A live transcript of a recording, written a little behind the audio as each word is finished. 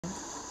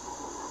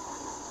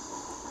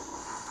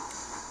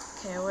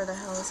Okay, where the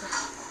hell is it?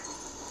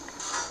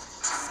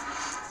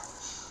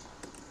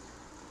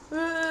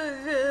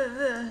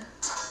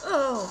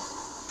 Oh!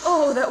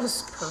 Oh, that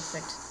was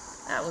perfect.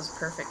 That was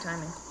perfect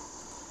timing.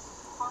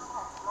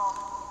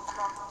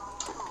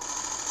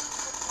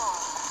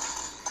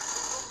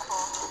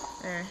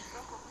 There.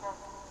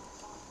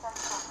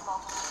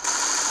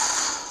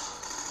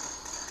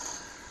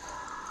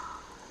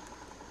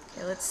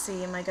 Okay, let's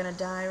see. Am I gonna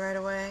die right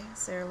away?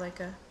 Is there like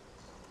a...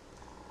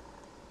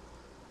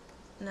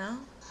 No?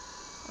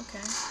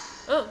 Okay.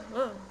 Oh,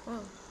 whoa,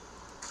 whoa.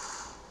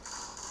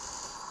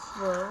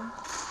 Whoa.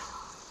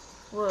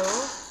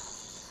 Whoa.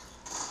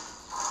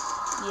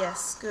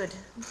 Yes, good.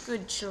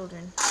 Good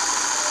children.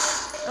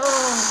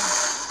 Oh!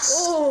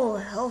 Oh,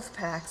 health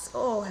packs.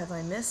 Oh, have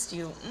I missed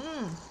you?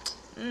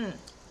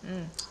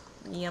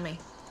 Yummy.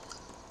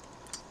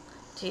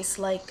 Tastes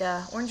like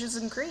oranges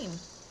and cream.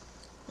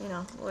 You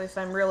know, if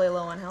I'm really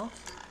low on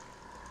health.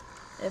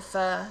 If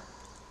I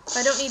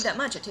don't need that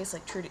much, it tastes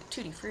like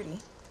Tutti Frutti.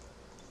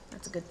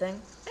 That's a good thing.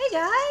 Hey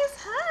guys!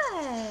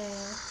 Hi!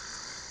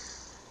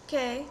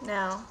 Okay,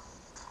 now.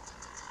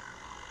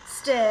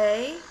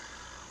 Stay.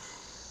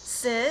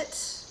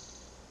 Sit.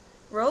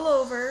 Roll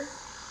over.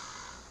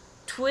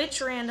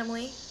 Twitch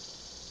randomly.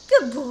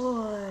 Good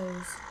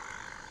boys!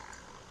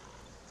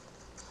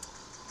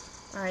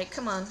 Alright,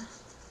 come on.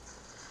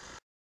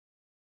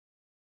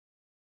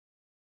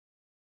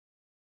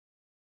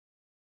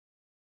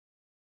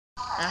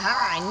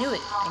 Aha! I knew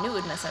it! I knew it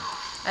would mess up.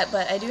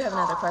 But I do have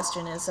another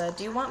question, is,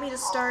 do you want me to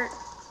start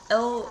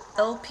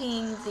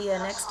LPing the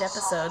next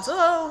episodes?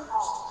 Oh!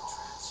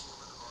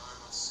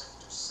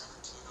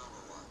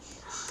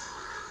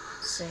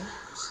 Let's see.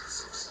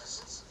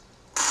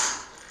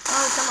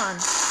 Oh, come on.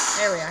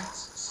 There we are.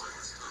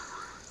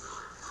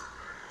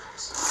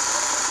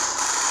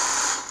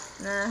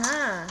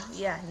 Uh-huh.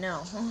 Yeah,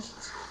 no.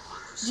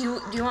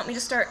 Do you want me to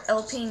start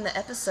LPing the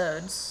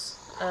episodes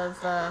of,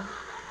 oh,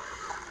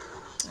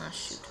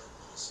 shoot.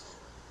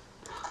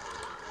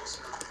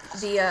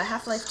 The,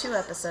 Half-Life 2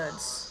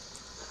 episodes?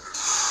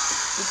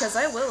 Because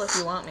I will if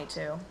you want me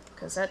to.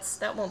 Because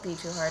that won't be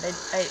too hard.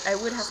 I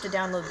would have to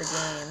download the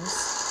games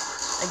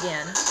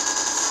again.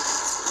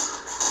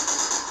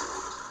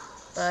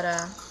 But,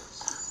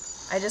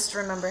 I just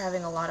remember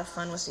having a lot of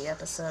fun with the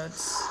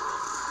episodes.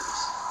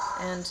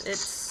 And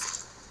it's,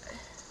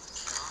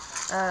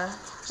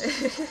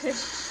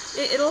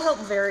 it'll help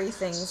vary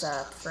things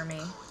up for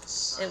me.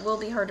 It will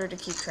be harder to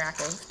keep track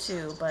of,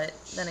 too, but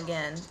then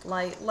again,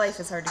 life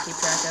is hard to keep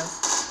track of.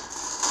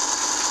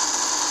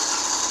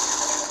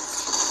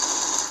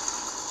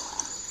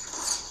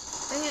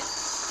 Dang it.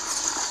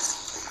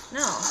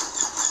 No.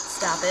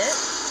 Stop it.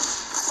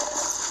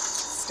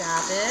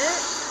 Stop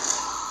it.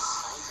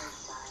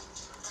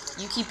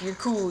 You keep your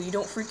cool. You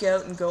don't freak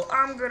out and go,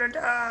 I'm gonna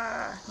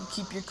die. You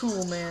keep your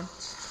cool, man.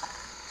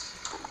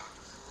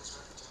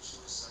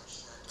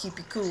 Keep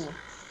your cool.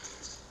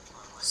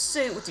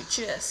 Say it with your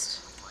chest.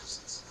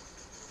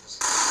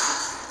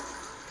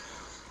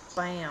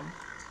 Bam.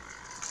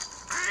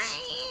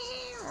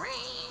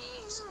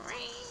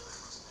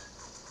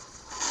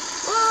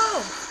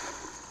 Whoa!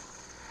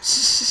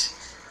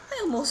 I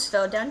almost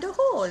fell down the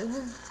hole.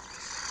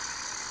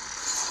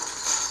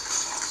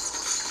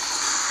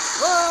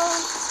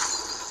 Whoa!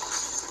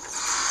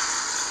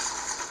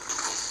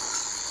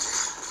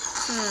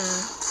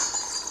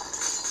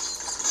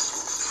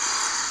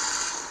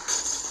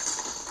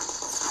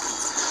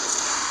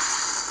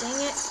 Dang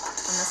it.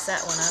 I messed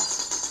that one up.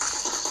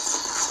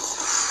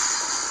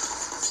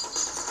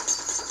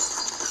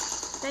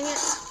 Dang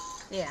it.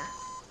 Yeah.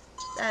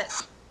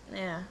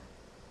 Yeah.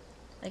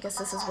 I guess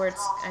this is where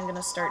I'm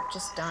gonna start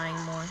just dying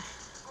more.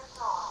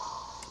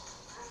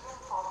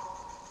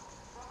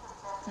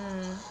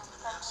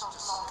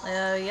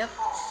 Yep.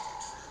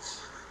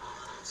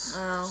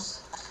 Oh,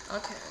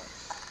 okay.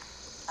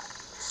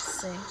 Let's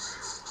see.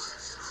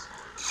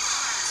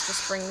 Let's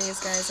just bring these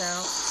guys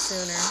out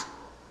sooner.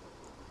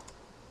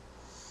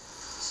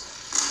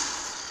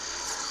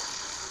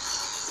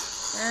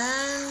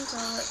 And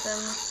I'll let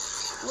them...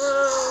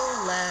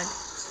 Whoa, lag.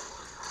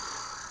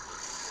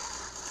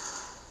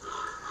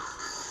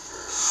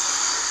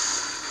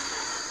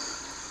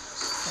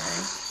 Okay.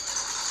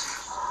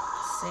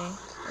 Let's see.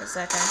 Where's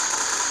that guy?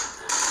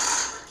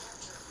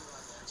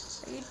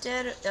 Are you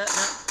dead? No.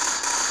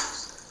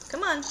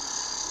 Come on.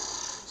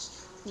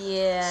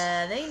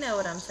 Yeah, they know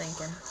what I'm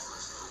thinking.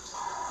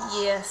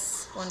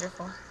 Yes,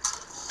 wonderful.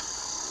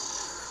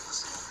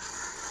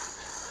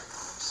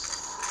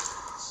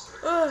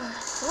 Whoa!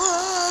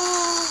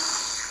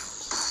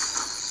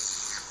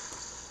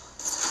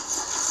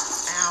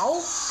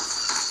 Ow!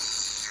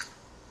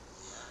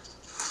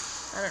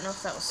 I don't know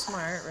if that was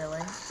smart,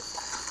 really.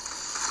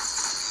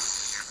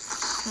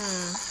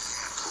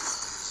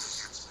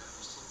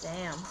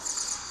 Damn.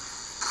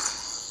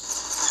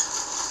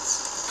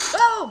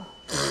 Oh!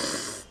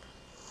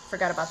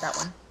 Forgot about that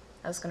one.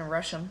 I was gonna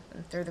rush him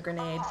and throw the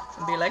grenade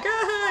and be like,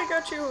 ah, I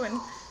got you, and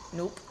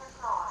nope.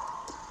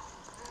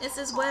 This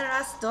is where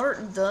I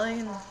start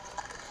dying.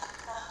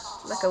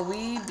 Like a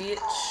wee bitch.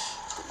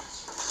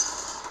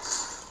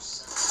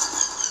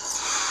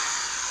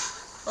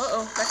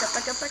 Uh-oh. Back up,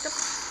 back up, back up.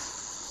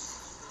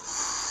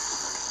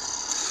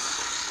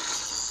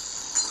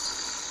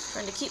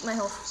 Trying to keep my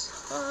health.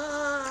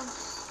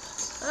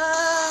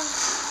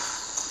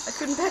 I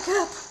couldn't back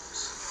up.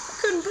 I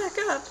couldn't back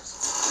up.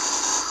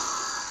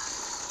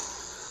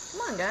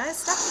 Come on, guys.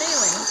 Stop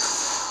failing.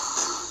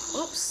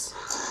 Oops.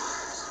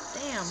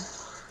 Damn.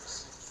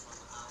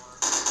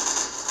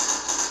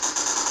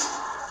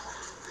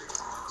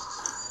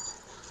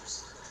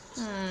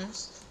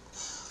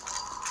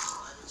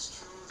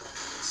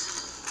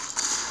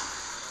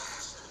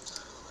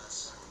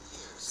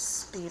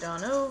 Speed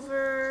on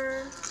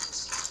over.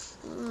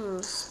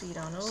 Ooh, speed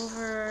on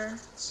over.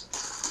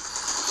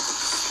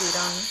 Speed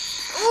on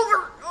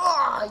over!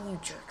 Ah, you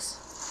jerks.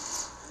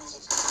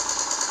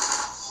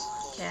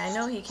 Okay, I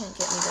know he can't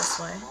get me this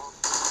way.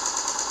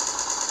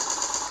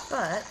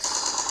 But,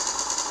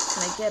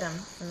 can I get him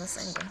from this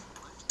angle?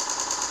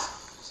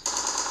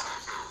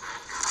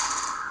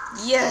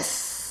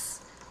 Yes!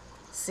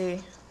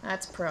 See,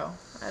 that's pro.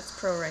 That's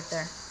pro right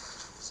there.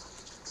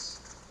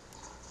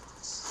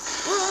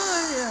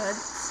 Whoa, yeah,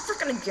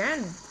 frickin'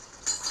 again.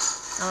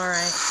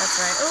 Alright, that's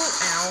right. Oh,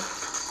 ow.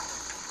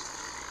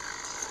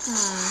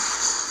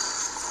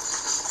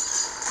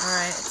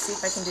 Alright, let's see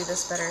if I can do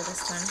this better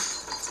this time.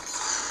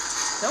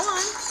 Go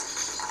on.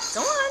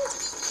 Go on.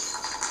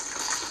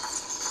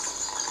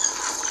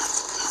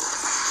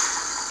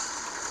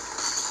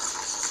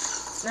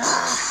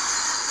 Ah.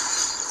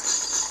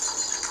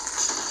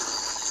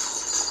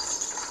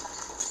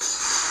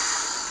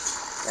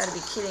 Gotta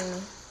be kidding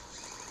me.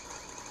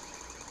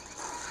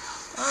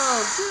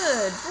 Oh,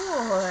 good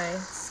boy.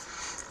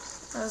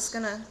 I was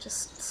gonna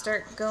just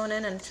start going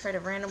in and try to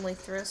randomly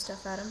throw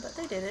stuff at him, but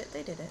they did it.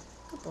 They did it.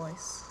 Good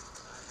boys.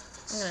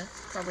 I'm gonna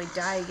probably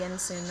die again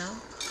soon, though.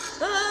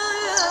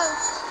 Ah!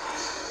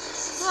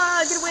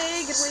 Ah, get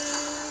away, get away,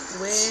 get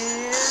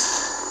away.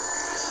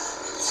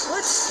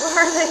 What? Where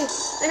are they?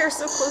 They are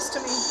so close to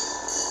me.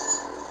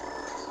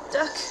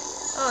 Duck.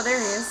 Oh, there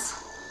he is.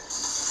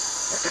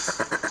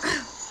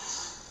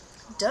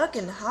 Duck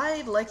and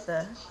hide like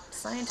the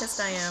scientist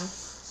I am.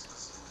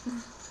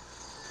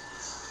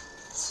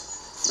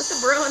 Let the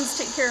Browns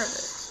take care of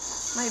it.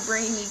 My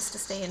brain needs to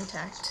stay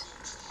intact.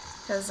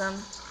 Because,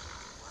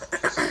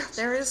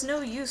 there is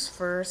no use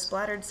for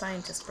splattered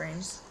scientist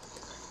brains.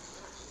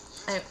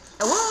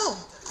 Whoa!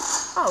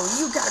 Oh,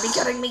 you gotta be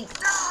kidding me!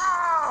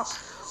 No!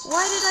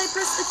 Why did I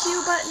press the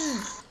Q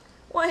button?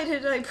 Why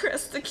did I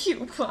press the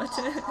Q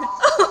button?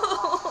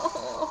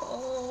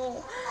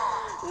 Oh,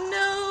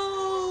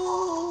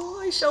 no!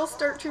 I shall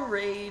start to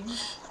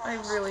rage. I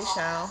really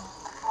shall.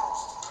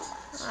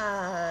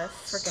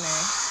 Frickin' A.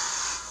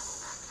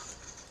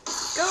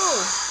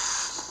 Go!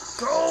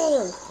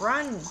 Go!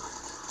 Run!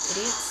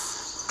 Idiots.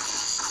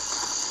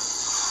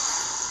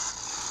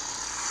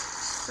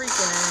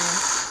 Freaking A.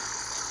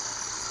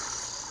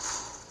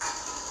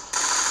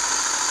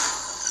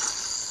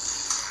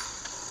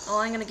 Well,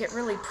 I'm gonna get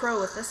really pro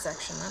with this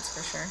section, that's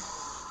for sure.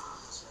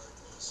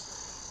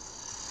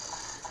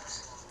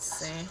 Let's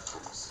see.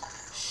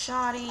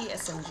 Shoddy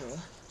SMG.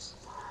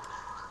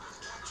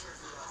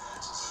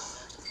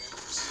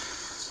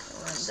 Go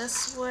in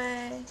this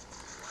way.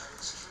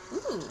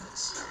 Ooh.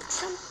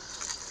 Jump.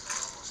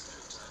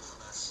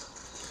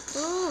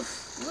 Move!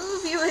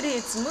 Move, you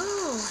idiots!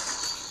 Move!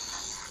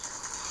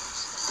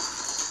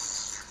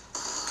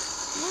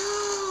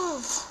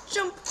 Move!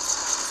 Jump!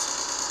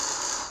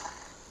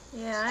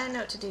 Yeah, I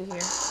know what to do here.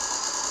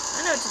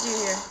 I know what to do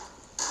here.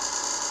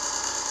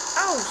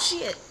 Oh,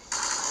 shit!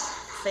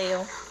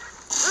 Fail.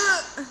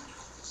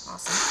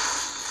 Awesome.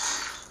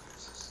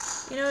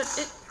 You know,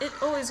 it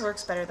always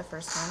works better the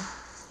first time.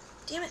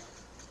 Damn it!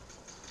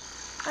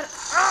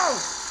 Oh!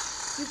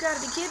 You gotta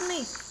be kidding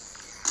me!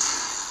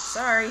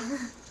 Sorry.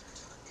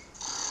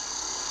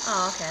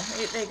 Oh, okay.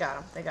 They got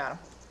him. They got him.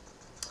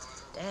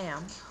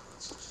 Damn.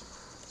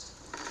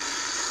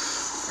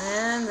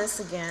 And this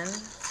again.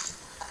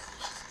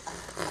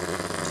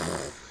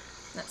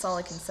 That's all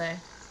I can say.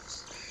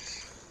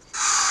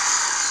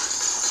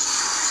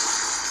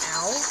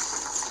 Ow.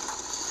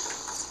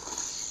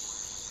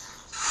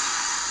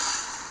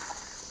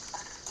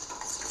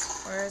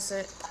 Where is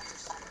it?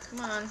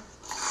 Come on.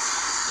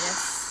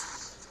 Yes.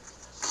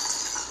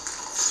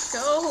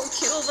 Go!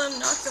 Kill them!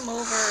 Knock them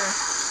over!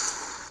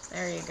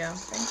 There you go.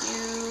 Thank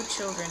you,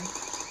 children.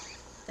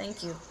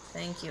 Thank you.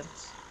 Thank you.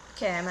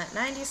 Okay, I'm at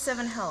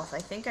 97 health. I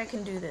think I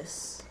can do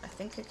this. I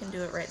think I can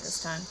do it right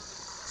this time.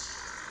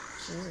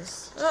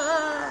 Jesus.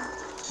 Ah!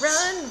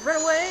 Run!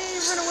 Run away!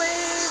 Run away!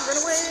 Run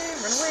away!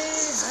 Run away!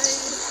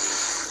 Hide!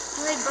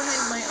 Hide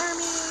behind my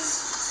army!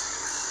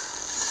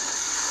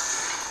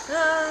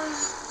 Ah!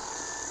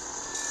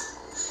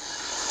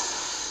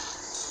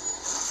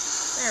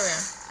 There we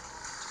are.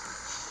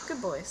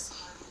 Good boys.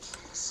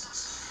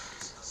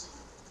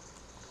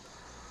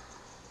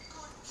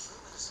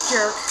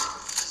 Jerk.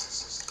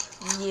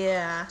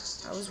 Yeah,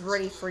 I was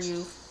ready for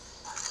you.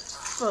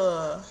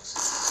 Fuh.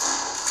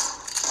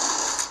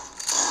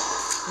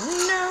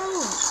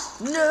 No!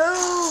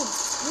 No!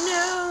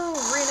 No!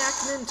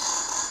 Reenactment!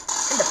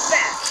 In the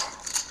back!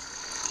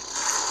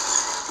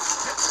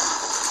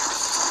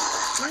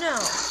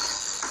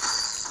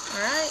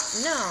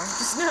 No,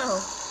 just no.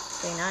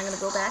 Okay, now I'm gonna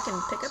go back and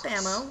pick up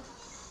ammo.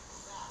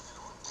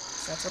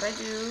 So that's what I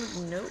do.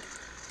 Nope.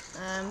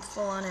 I'm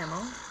full on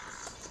ammo.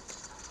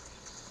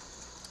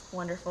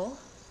 Wonderful.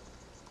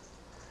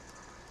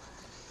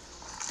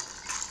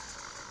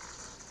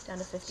 Down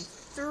to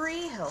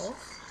 53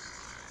 health.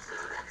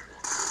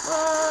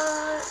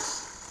 What?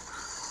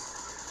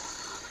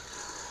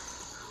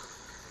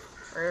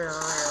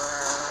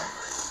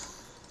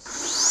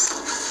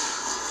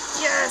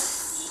 Yes!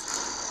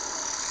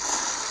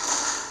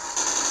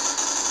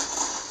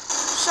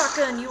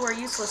 Shotgun, you are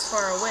useless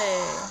far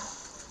away.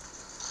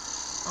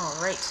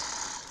 Alright.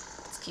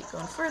 Let's keep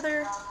going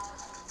further.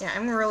 Yeah,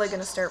 I'm really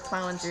gonna start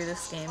plowing through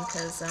this game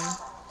because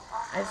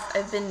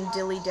I've been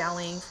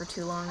dilly-dallying for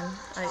too long.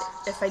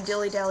 If I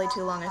dilly-dally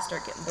too long, I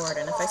start getting bored.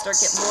 And if I start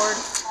getting bored,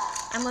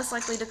 I'm less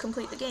likely to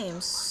complete the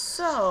game.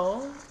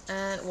 So,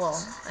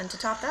 and to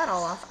top that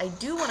all off, I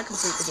do want to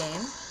complete the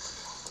game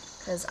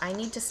because I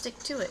need to stick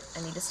to it.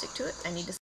 I need to stick to it. I need to